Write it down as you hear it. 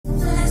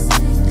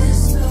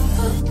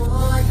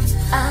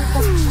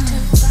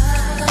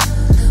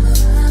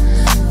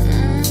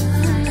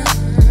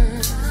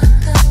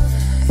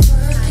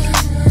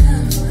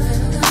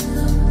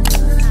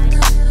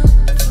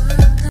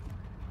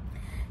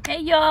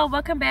y'all,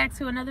 welcome back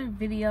to another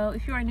video.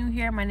 If you are new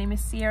here, my name is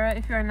Sierra.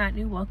 If you are not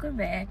new, welcome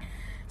back.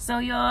 So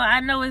y'all,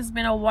 I know it's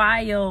been a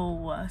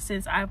while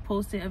since I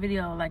posted a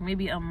video, like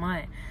maybe a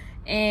month,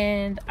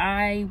 and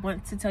I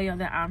want to tell y'all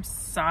that I'm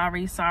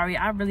sorry.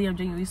 I really am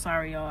genuinely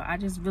sorry, y'all. I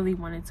just really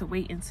wanted to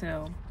wait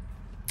until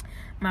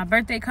my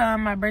birthday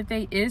come. My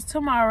birthday is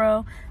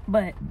tomorrow,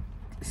 but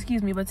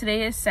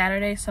today is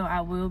Saturday, so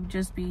I will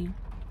just be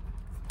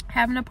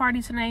having a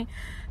party tonight.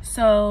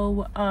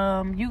 So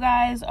you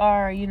guys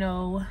are, you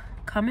know,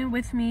 coming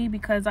with me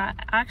because I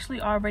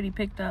actually already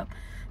picked up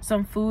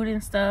some food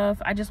and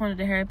stuff. I just wanted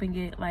to hurry up and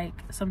get like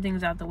some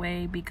things out the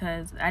way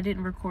because I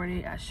didn't record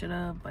it. I should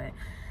have, but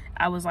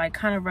I was like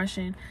kind of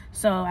rushing.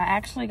 So I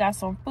actually got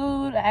some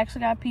food. I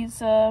actually got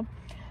pizza.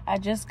 I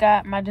just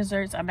got my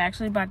desserts. I'm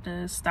actually about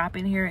to stop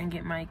in here and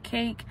get my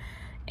cake,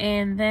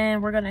 and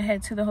then we're gonna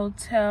head to the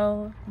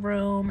hotel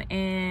room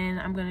and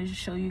I'm gonna just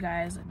show you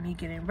guys me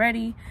getting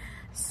ready.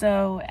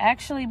 So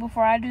actually,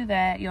 before I do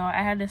that, y'all,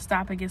 I had to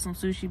stop and get some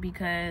sushi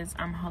because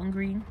I'm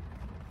hungry.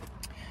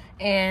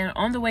 And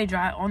on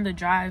the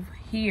drive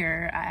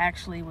here, I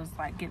actually was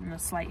like getting a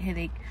slight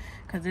headache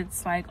because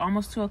it's like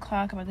almost 2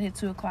 o'clock. I'm about to hit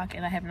 2 o'clock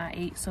and I have not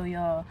ate. So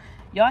y'all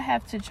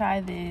have to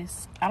try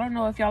this. I don't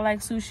know if y'all like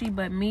sushi,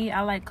 but me,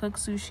 I like cooked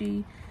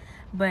sushi.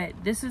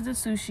 But this is the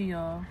sushi,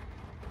 y'all.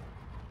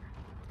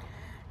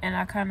 And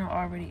I kind of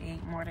already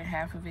ate more than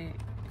half of it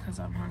because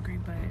I'm hungry,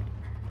 but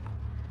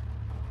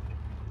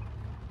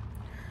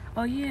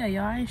oh yeah,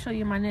 y'all, I ain't show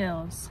you my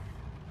nails.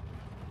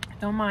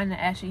 Don't mind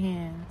the ashy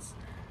hands,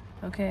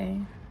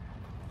 okay?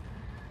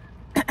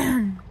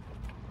 And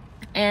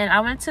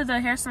I went to the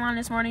hair salon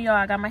this morning, y'all.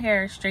 I got my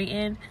hair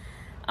straightened.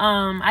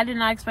 I did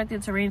not expect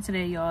it to rain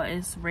today, y'all.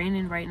 It's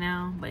raining right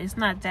now, but it's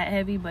not that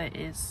heavy, but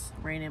it's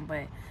raining.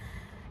 But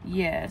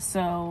yeah,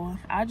 so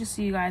I'll just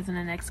see you guys in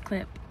the next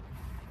clip.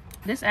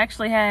 This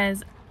actually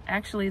has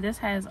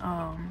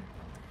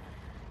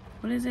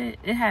what is it?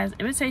 It has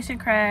imitation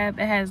crab,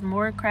 it has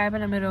more crab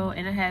in the middle,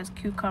 and it has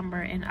cucumber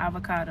and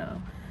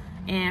avocado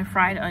and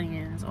fried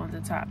onions on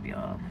the top,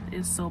 y'all.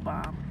 It's so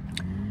bomb.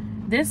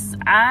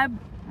 I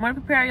want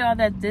to prepare y'all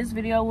that this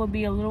video will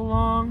be a little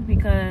long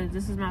because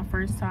this is my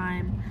first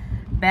time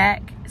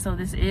back. So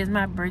this is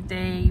my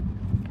birthday,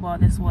 well,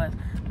 this was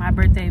my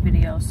birthday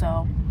video.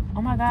 So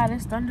oh my god,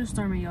 it's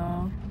thunderstorming,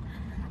 y'all.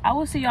 I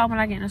will see y'all when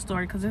I get in the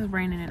store because it's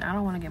raining and I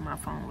don't want to get my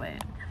phone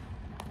wet.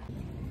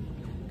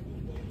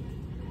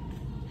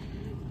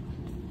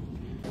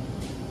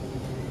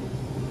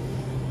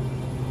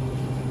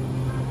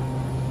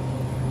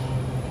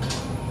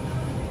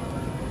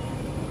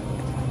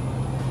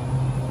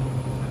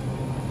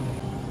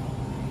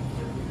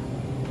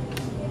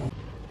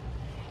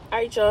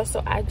 Alright, y'all,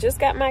 so I just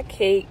got my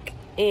cake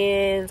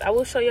and I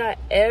will show y'all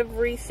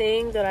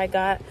everything that I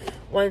got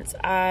once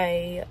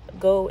I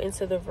go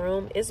into the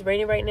room. It's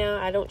raining right now.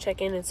 I don't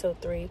check in until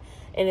 3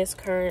 and it's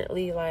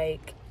currently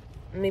like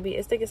I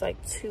think it's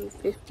like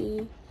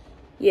 2:50.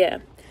 Yeah,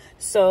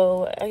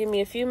 so give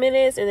me a few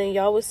minutes and then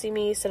y'all will see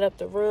me set up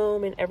the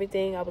room and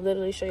everything. I will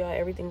literally show y'all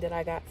everything that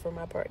I got for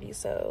my party,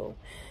 so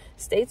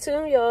stay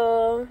tuned,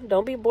 y'all.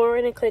 Don't be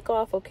boring and click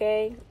off,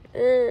 okay?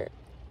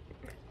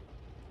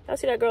 I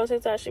see that girl on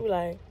TikTok, she be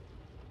like,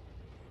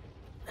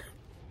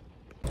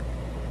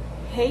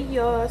 hey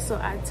y'all, so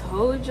I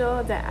told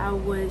y'all that I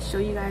would show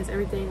you guys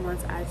everything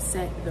once I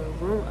set the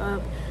room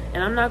up.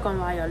 And I'm not gonna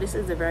lie, y'all, this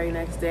is the very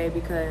next day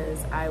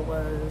because I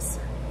was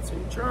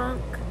too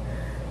drunk.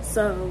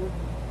 So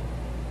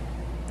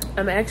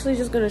I'm actually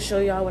just gonna show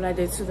y'all what I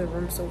did to the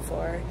room so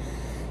far.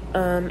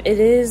 It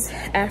is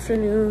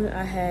afternoon.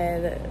 I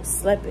had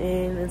slept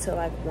in until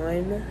like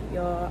 1,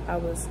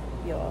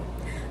 y'all.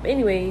 But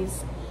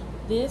anyways,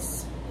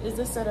 this is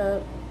the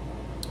setup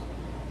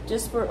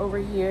just for over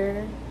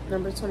here,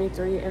 number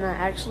 23. And I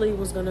actually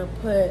was gonna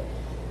put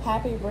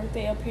happy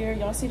birthday up here.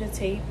 Y'all see the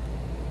tape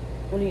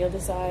on the other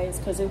sides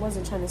because it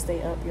wasn't trying to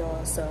stay up,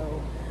 y'all.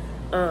 So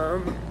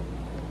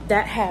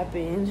that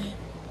happened.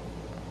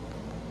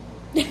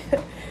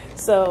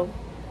 So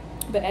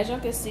but as y'all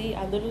can see,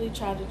 I literally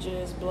tried to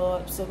just blow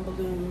up some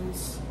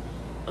balloons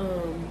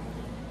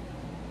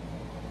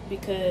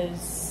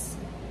because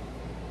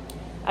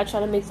I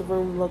try to make the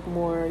room look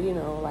more, you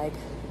know, like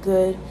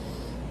good.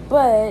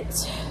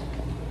 But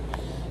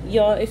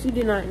y'all, if you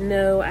did not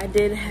know, I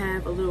did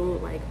have a little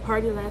like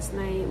party last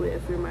night with a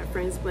few of my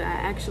friends, but I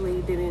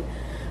actually didn't.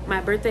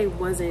 My birthday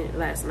wasn't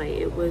last night.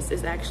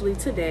 It's actually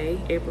today,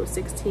 April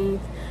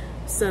 16th.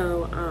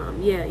 So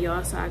yeah,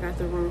 y'all, so I got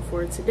the room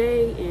for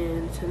today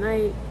and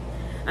tonight.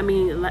 I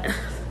mean, let's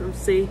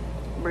see,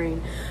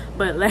 brain.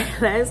 But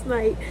last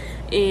night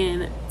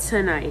and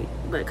tonight,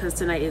 because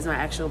tonight is my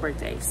actual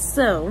birthday.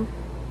 So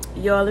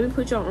y'all, let me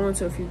put y'all on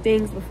to a few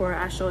things before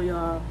I show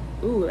y'all.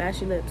 Ooh,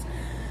 ashy lips.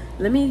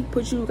 Let me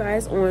put you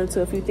guys on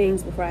to a few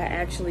things before I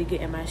actually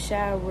get in the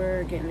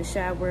shower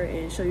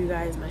and show you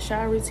guys my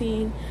shower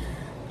routine.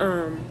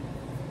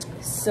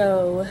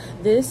 So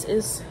this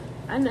is,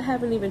 I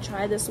haven't even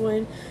tried this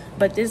one,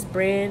 but this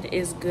brand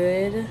is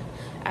good.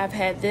 I've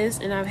had this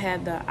and I've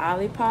had the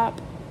Olipop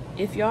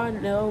if y'all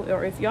know,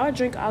 or if y'all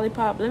drink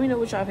Olipop, let me know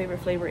what y'all favorite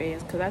flavor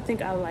is, because I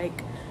think I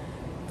like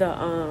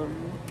the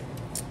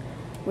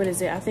what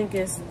is it? I think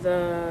it's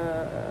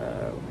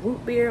the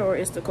root beer, or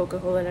it's the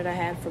Coca-Cola that I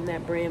had from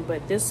that brand.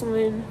 But this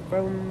one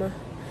from,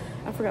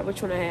 I forgot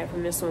which one I had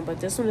from this one, but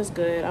this one is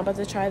good. I'm about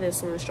to try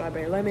this one,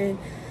 strawberry lemon.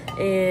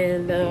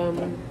 And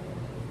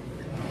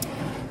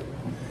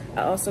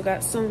I also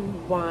got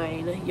some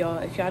wine, y'all.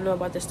 If y'all know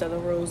about the Stella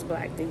Rose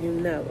Black, then you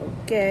know,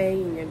 okay?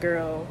 And your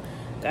girl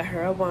got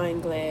her a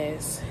wine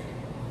glass,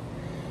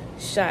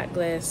 shot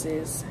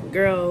glasses.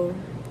 Girl,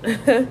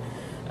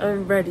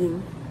 I'm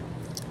ready.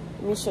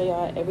 Let me show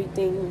y'all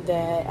everything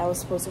that I was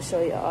supposed to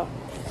show y'all.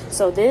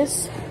 So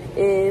this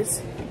is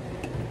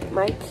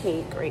my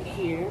cake right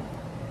here.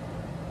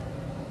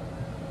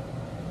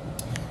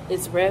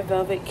 It's red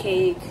velvet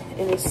cake,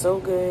 and it's so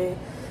good.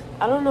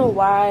 I don't know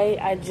why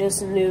I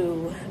just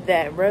knew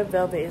that red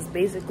velvet is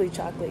basically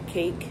chocolate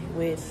cake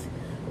with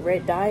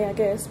red dye, I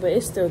guess, but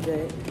it's still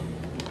good.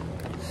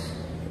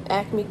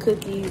 Acme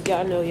cookies,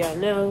 y'all know, y'all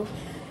know.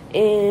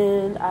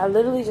 And I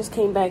literally just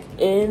came back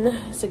in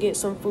to get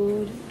some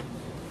food.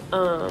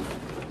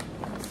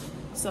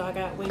 So I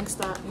got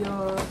Wingstop,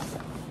 y'all,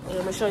 and I'm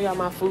gonna show y'all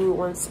my food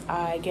once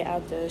I get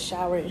out the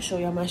shower and show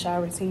y'all my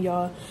shower routine,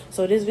 y'all.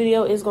 So this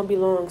video is gonna be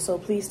long, so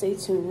please stay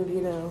tuned,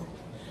 you know.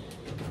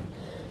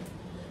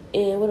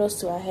 And what else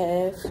do I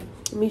have?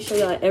 Let me show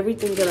y'all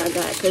everything that I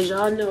got, because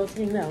y'all know, if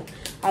you know,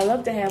 I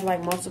love to have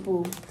like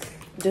multiple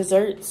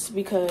desserts,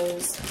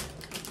 because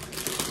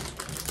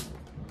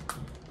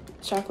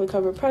chocolate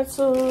covered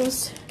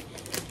pretzels,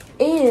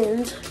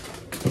 and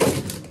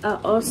I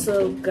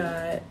also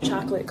got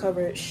chocolate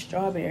covered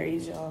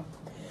strawberries, y'all.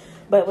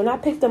 But when I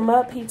picked them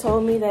up, he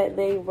told me that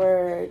they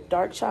were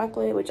dark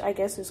chocolate, which I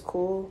guess is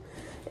cool.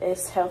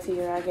 It's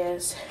healthier, I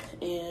guess.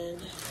 And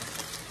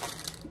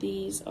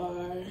these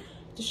are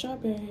the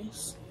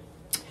strawberries.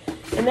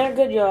 And they're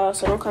good, y'all,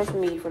 so don't come for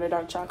me for the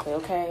dark chocolate,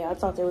 okay? I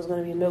thought there was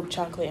going to be milk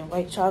chocolate and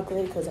white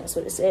chocolate, because that's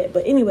what it said.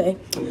 But anyway,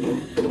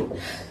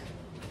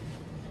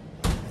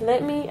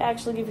 let me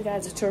actually give you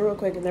guys a tour real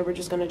quick, and then we're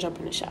just going to jump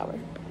in the shower.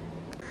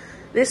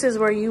 This is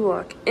where you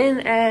walk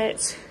in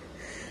at.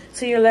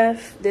 To your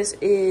left, this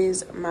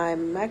is my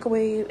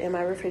microwave and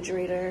my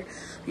refrigerator.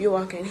 You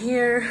walk in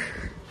here.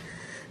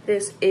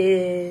 This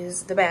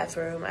is the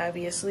bathroom,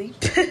 obviously.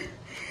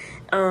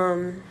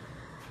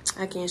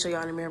 I can't show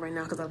y'all in the mirror right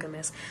now because I look a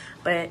mess.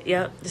 But,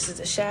 yep, this is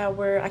the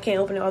shower. I can't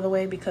open it all the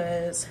way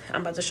because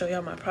I'm about to show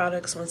y'all my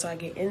products once I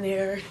get in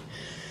there.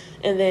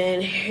 And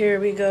then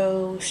here we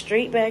go.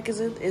 Straight back is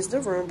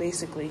the room,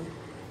 basically.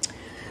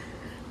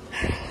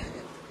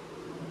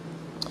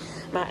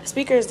 My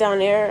speaker is down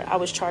there. I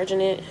was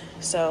charging it.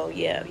 So,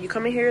 yeah, you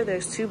come in here.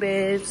 There's 2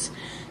 beds.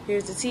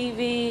 Here's the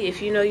TV.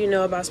 If you know, you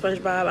know about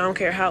SpongeBob. I don't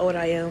care how old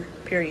I am,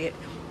 period.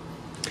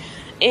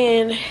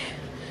 And,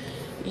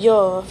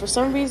 y'all, for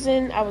some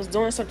reason, I was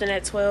doing something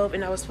at 12,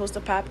 and I was supposed to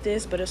pop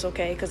this, but it's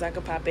okay because I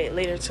could pop it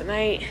later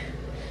tonight.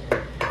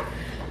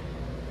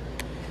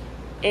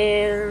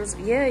 And,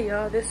 yeah,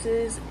 y'all, this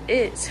is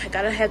it. I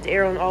gotta have the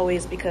air on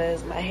always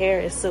because my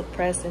hair is silk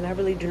pressed, and I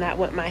really do not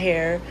want my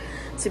hair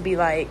to be,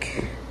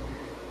 like,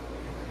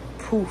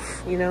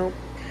 poof, you know.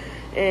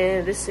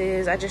 And this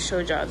is, I just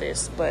showed y'all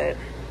this, but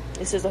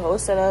this is the whole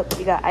setup.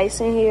 We got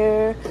ice in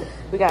here,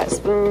 we got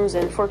spoons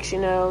and forks, you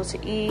know,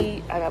 to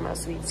eat. I got my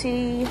sweet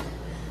tea,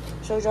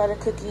 showed y'all the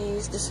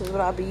cookies. This is what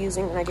I'll be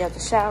using when I get out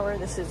the shower.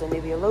 This is the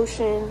Nivea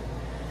lotion,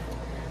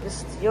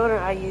 this is the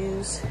deodorant I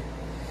use,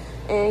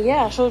 and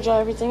yeah, I showed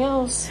y'all everything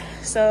else.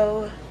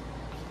 So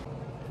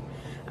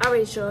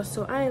alright, y'all,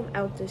 so I am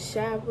out the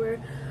shower.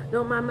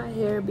 Don't mind my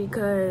hair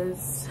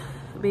because,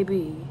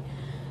 baby,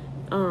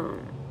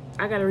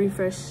 I gotta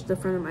refresh the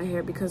front of my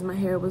hair because my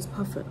hair was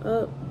puffing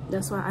up.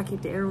 That's why I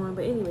keep the air on.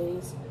 But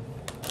anyways,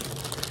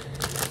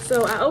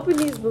 so I opened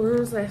these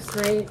balloons last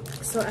night.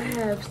 So I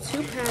have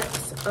 2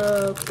 packs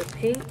of the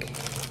pink,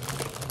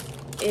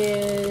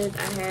 and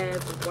I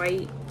have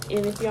white.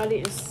 And if y'all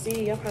didn't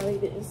see, y'all probably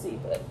didn't see,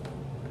 but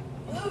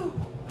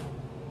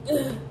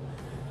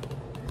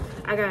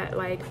I got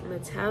like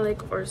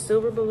metallic or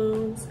silver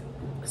balloons.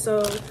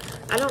 So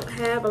I don't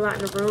have a lot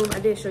in the room. I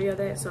did show y'all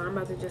that, so I'm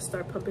about to just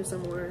start pumping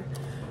some more.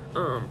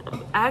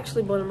 I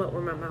actually blew them up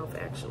with my mouth,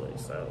 actually.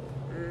 So,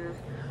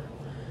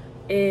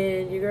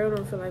 and your girl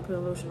don't feel like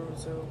putting lotion on,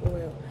 so oh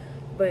well.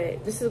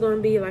 But this is gonna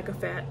be like a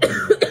fat.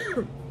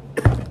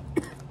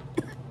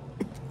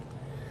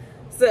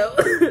 So,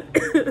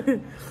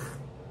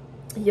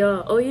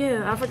 y'all. Oh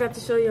yeah, I forgot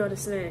to show y'all the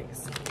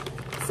snacks.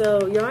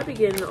 So y'all, I be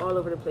getting all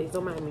over the place.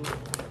 Don't mind me.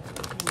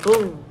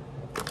 Boom.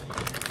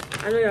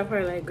 I know y'all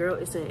probably like, girl,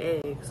 it's in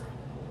eggs.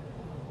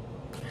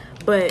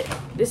 But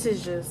this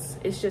is just,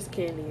 it's just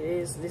candy.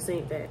 This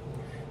ain't that.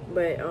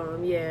 But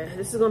yeah,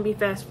 this is gonna be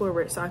fast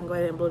forward so I can go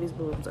ahead and blow these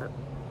balloons up.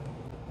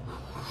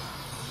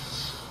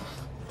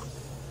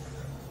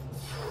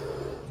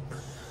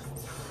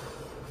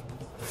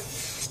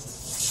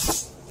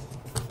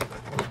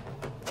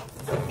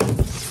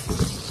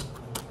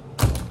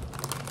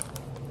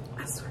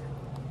 I swear.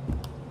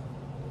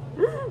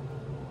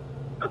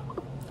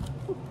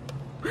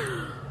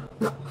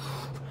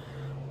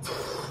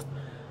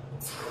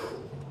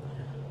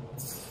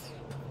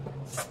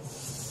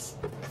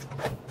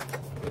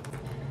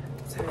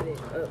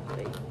 up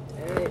like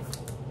that.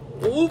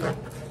 Oop.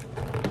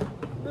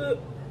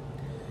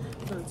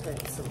 I'm gonna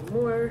take some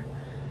more.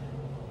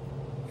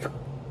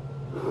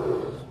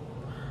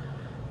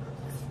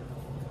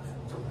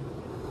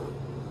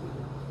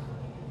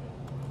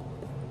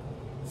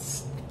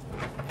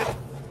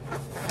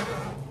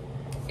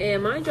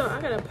 And mind y'all,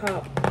 I gotta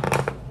pop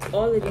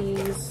all of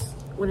these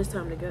when it's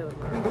time to go.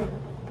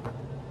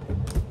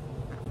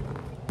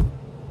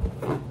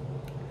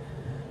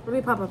 Let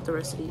me pop up the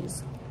rest of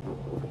these.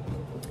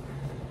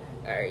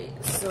 Alright,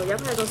 so y'all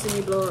probably gonna see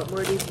me blow up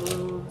more of these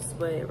balloons,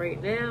 but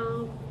right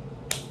now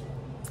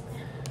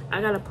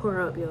I gotta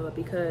pour up, y'all,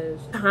 because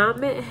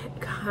comment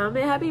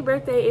happy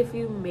birthday if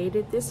you made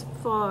it this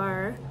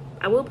far.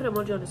 I will put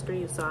emoji on the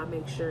screen so I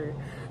make sure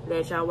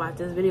that y'all watch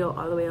this video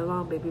all the way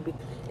along, baby.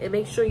 And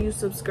make sure you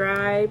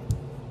subscribe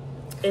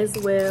as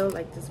well,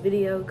 like this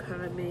video,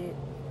 comment.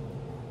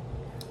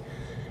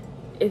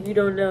 If you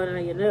don't know, now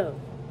you know.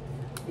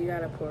 You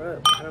gotta pour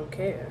up. I don't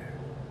care.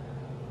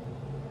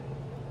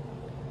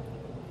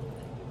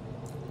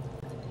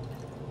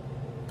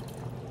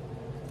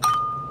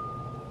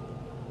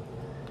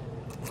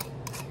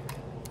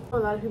 A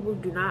lot of people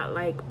do not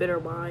like bitter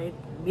wine.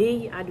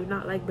 Me, I do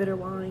not like bitter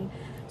wine.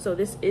 So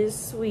this is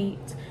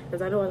sweet,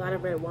 because I know a lot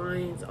of red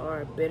wines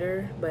are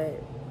bitter,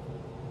 but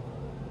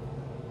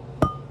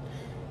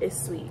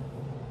it's sweet.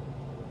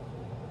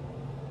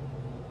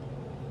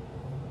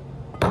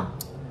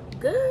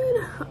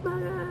 Good. Oh my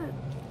God.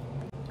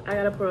 I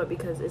gotta pour up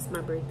because it's my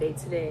birthday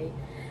today.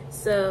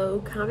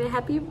 So comment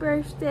happy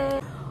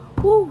birthday.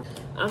 Woo.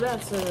 I'm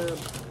about to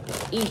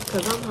eat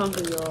because I'm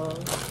hungry, y'all.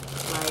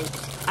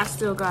 Like, I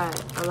still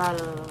got a lot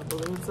of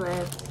balloons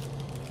left.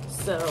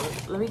 So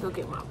let me go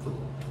get my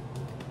food.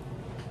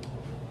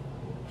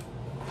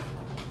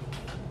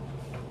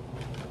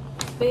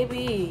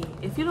 Baby,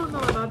 if you don't know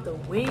about the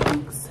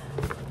wings,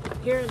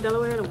 here in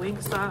Delaware, the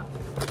Wingstop,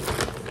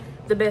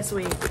 the best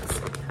wings.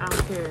 I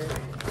don't care.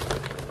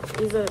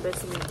 These are the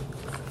best wings.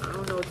 I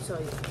don't know what to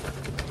tell you.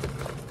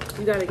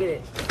 You gotta get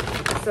it.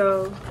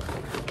 So,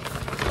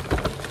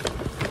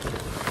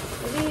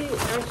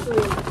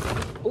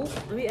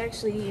 let me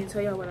actually eat and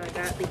tell y'all what I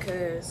got,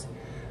 because,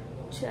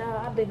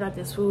 child, I've been got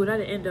this food. I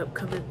didn't end up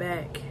coming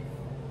back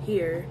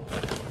here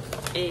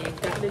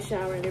and got in the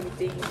shower and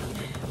everything.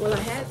 Well, I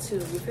had to,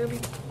 you feel me?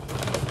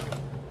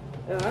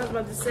 I was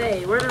about to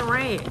say, we're in a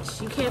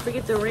ranch. You can't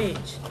forget the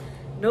ranch.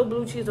 No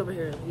blue cheese over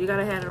here. You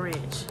gotta have a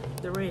ranch.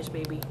 The ranch,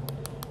 baby.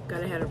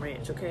 Gotta have a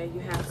ranch, okay? You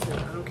have to.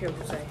 I don't care what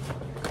you say.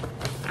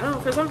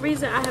 For some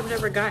reason, I have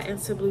never got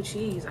into blue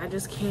cheese. I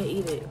just can't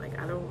eat it. Like,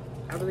 I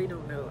really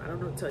don't know. I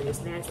don't know what to tell you.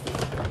 It's nasty.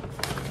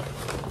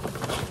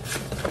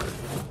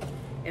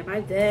 And my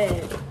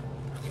dad,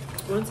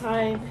 one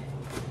time,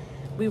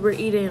 we were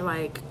eating,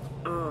 like,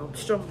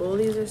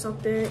 strombolis or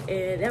something,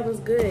 and that was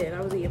good.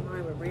 I was eating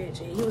mine with ranch,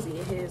 and he was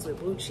eating his with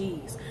blue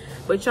cheese.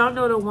 But y'all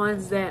know the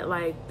ones that,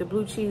 like, the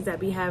blue cheese that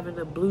be having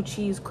the blue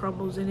cheese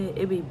crumbles in it,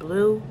 it be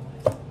blue.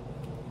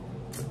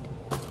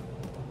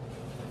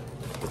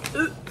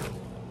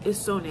 It's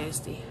so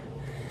nasty.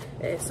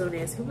 It's so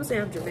nasty. People say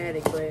I'm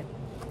dramatic, but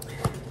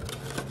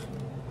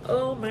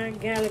oh my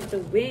God, look at the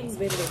wings,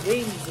 baby. The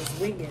wings is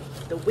winging.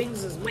 The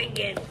wings is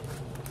winging.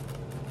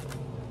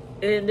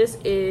 And this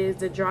is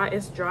the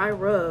it's dry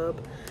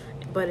rub,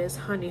 but it's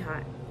honey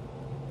hot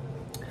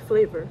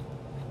flavor.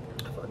 What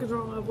the fuck is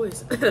wrong with my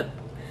voice?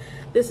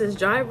 This is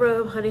dry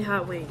rub honey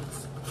hot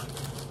wings.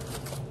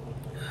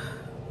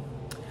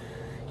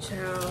 Ciao.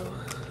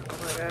 Oh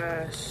my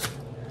gosh.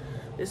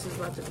 This is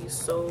about to be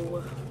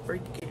so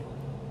freaking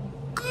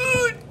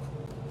good.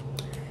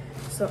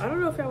 So I don't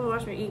know if y'all want to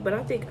watch me eat, but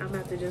I think I'm gonna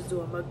have to just do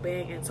a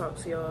mukbang and talk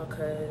to y'all,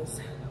 because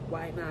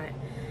why not?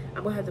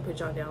 I'm gonna have to put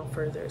y'all down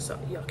further so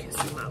y'all can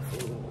see my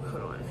food.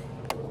 Hold on.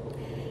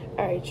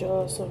 Alright,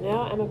 y'all, so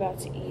now I'm about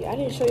to eat. I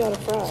didn't show y'all the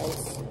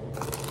fries.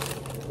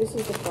 This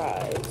is the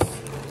fries.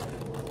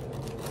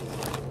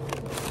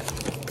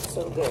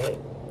 So good.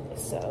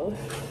 So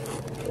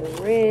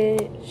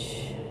rich.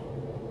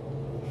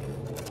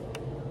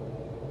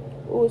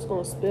 Oh, it's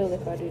gonna spill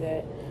if I do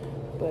that,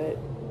 but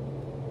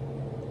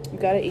you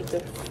gotta eat the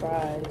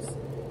fries.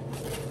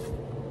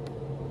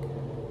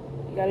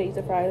 You gotta eat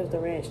the fries with the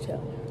ranch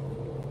tail.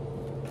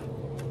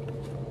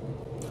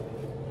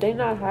 They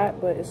not hot,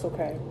 but it's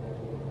okay.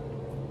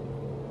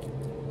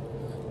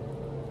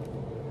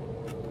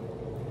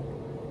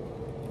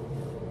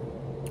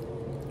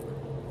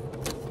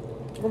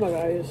 Oh my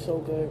God, it's so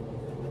good.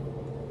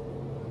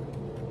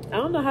 I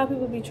don't know how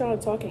people be trying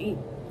to talk and eat.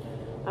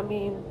 I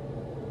mean,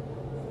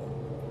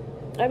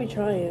 I be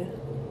trying.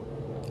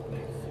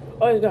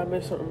 Always gotta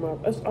mess something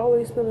up. It's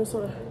always spilling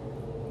something.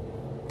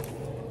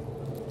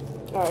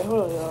 Alright,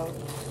 hold on, y'all.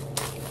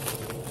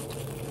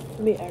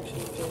 Let me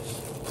actually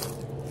just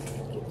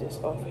get this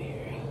off of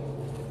here.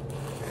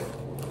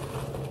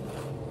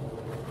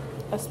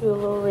 I spilled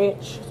a little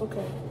rich. It's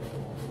okay.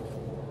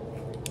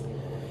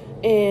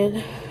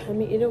 And let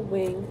me eat a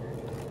wing.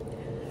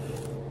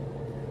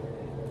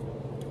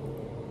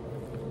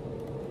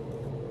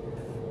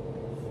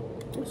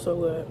 It's so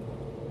good.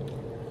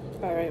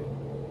 All right.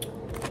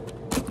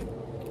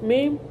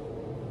 Me,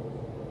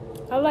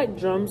 I like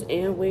drums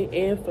and weight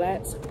and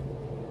flats,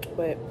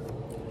 but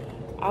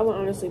I would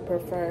honestly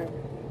prefer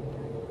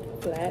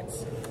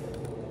flats.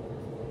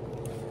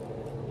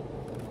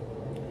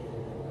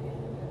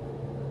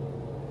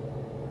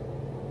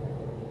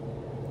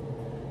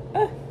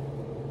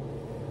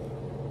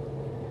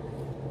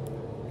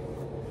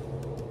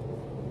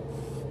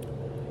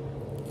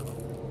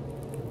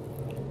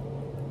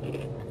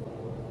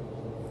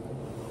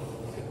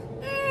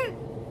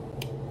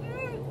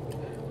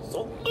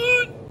 So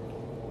good.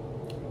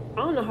 I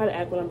don't know how to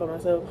act when I'm by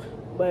myself,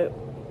 but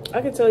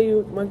I can tell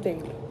you one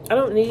thing. I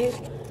don't need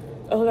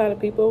a whole lot of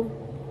people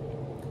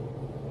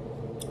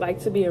like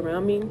to be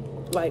around me,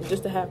 like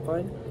just to have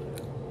fun.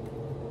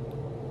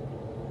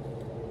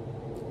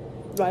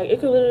 Like it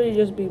could literally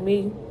just be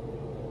me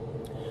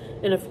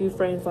and a few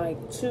friends, like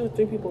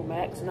 2-3 people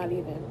max, not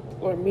even,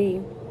 or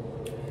me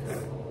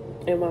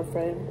and one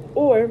friend,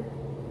 or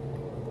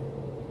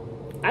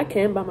I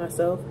can by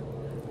myself,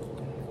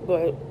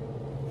 but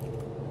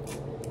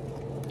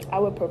I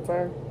would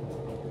prefer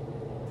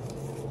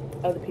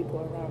other people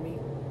around me.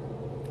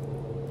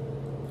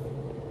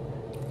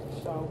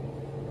 So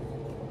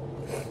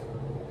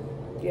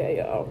yeah,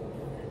 y'all,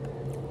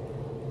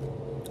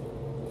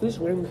 these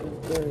wings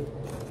is good.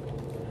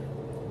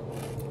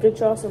 Get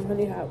y'all some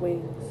honey hot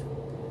wings.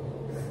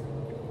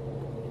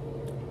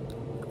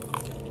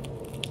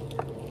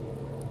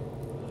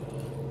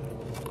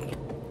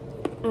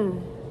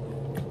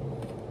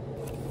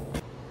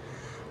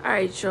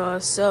 Alright, y'all,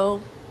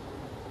 so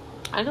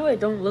I know it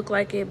don't look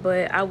like it,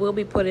 but I will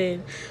be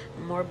putting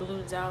more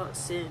balloons out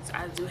since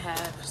I do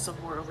have some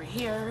more over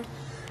here.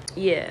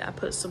 Yeah, I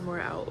put some more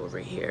out over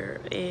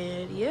here,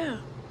 and yeah.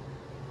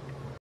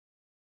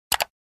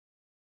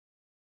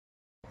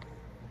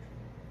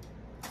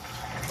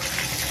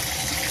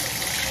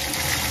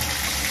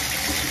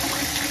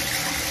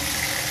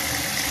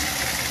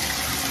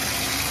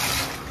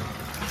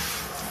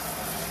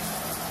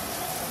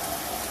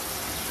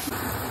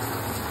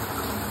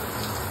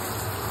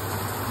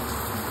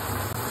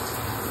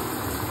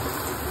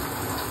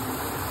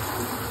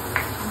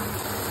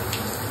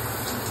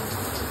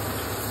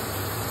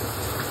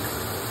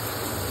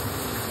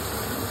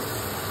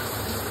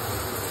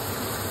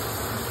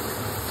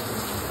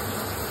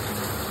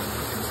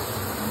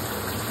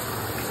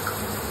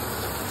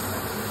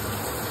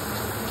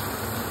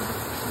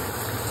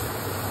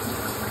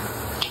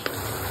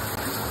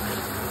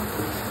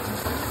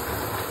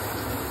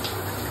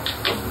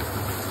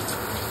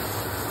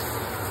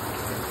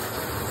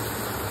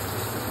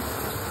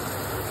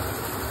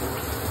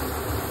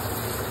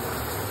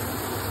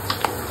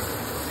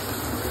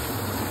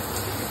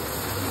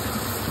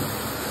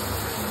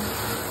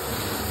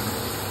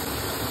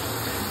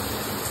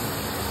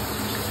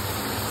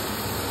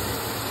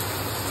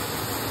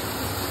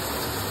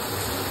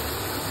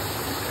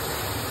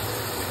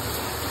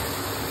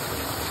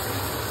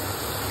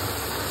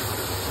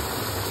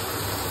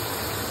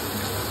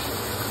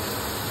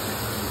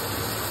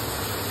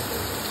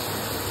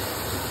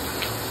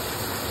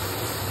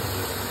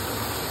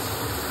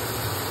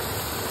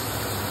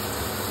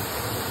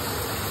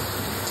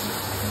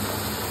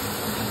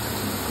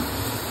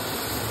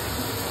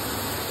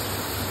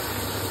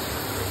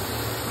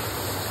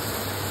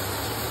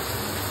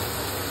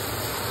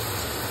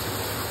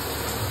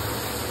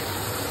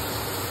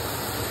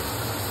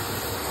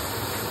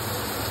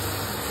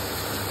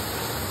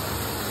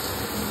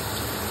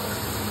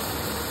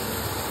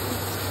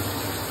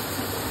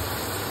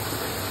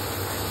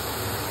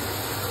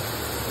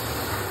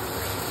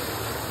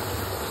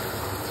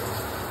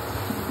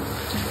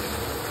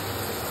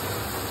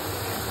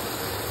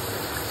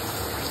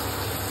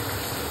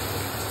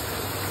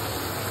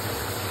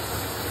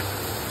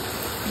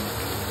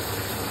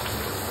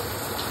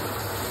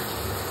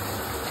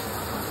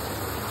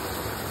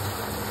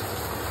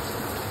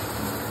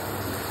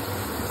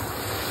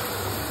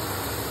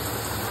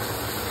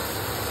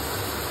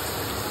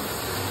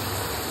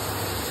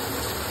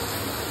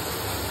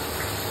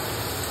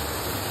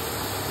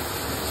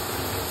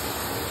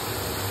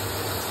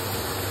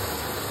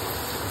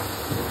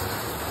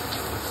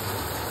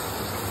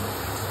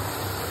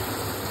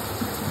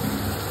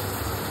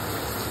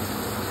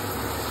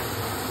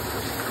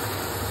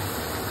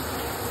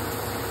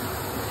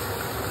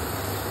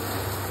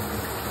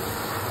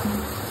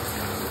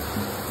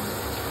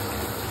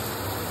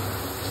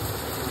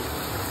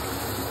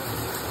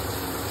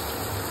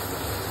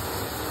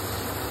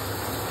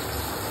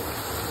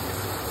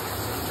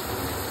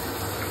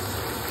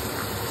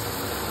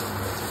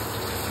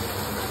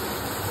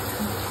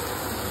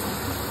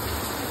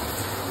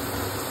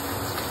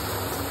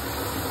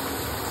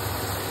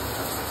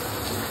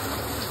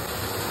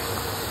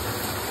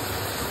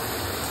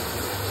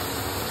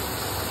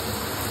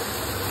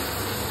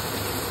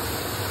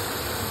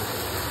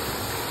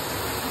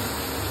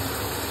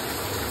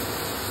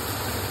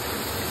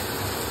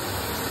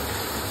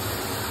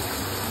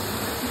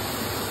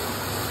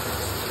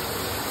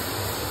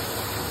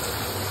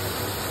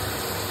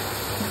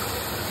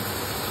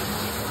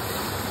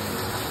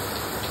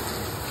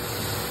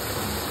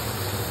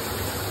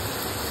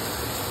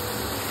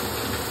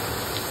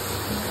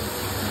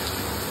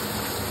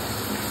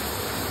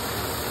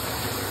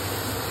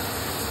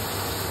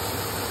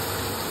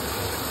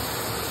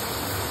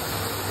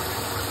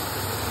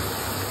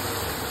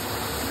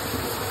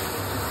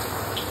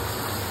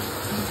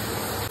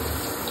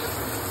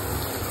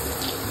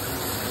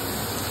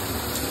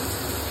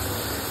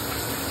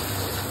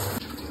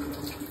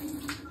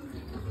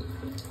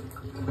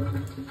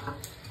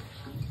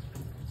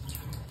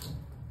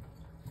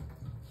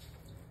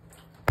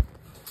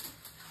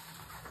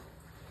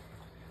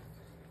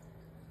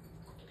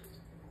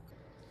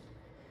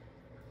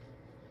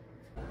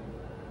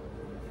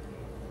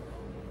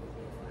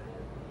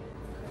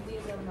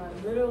 my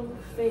little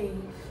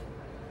fave.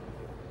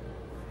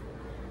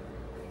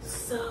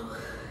 So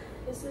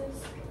this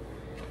is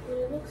what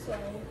it looks like.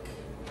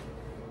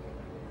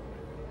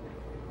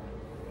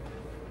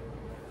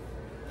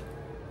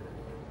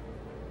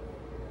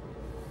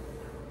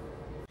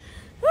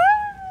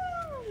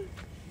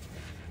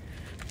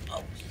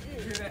 Oh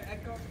shit. Hear that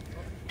echo?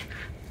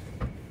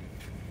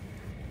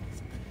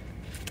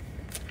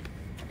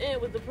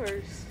 And with the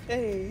purse.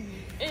 Hey.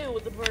 And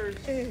with the purse.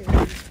 Hey.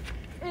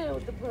 And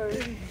with the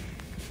purse.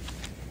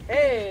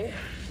 Hey.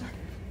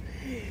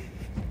 Hey.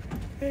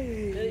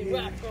 Really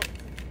rock on.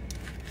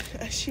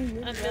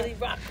 I'm really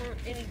rock on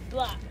any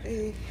block.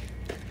 Hey.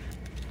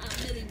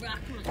 I'm really rock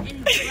on any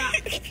block.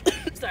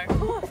 She started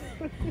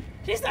coughing.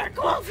 She started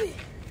coughing.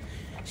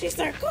 She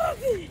started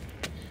coughing.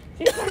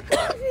 She started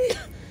coughing.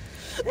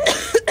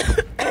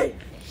 Hey.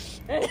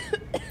 Hey.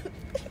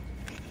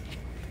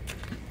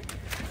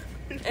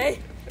 Hey.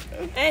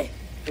 Hey.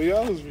 Well,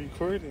 y'all was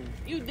recording.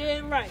 You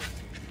damn right.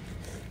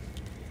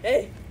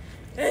 Hey.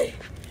 Hey.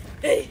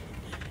 Hey.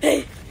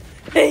 Hey.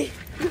 Hey.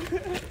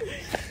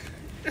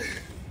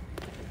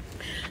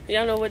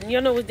 Y'all know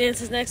what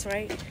dance is next,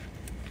 right?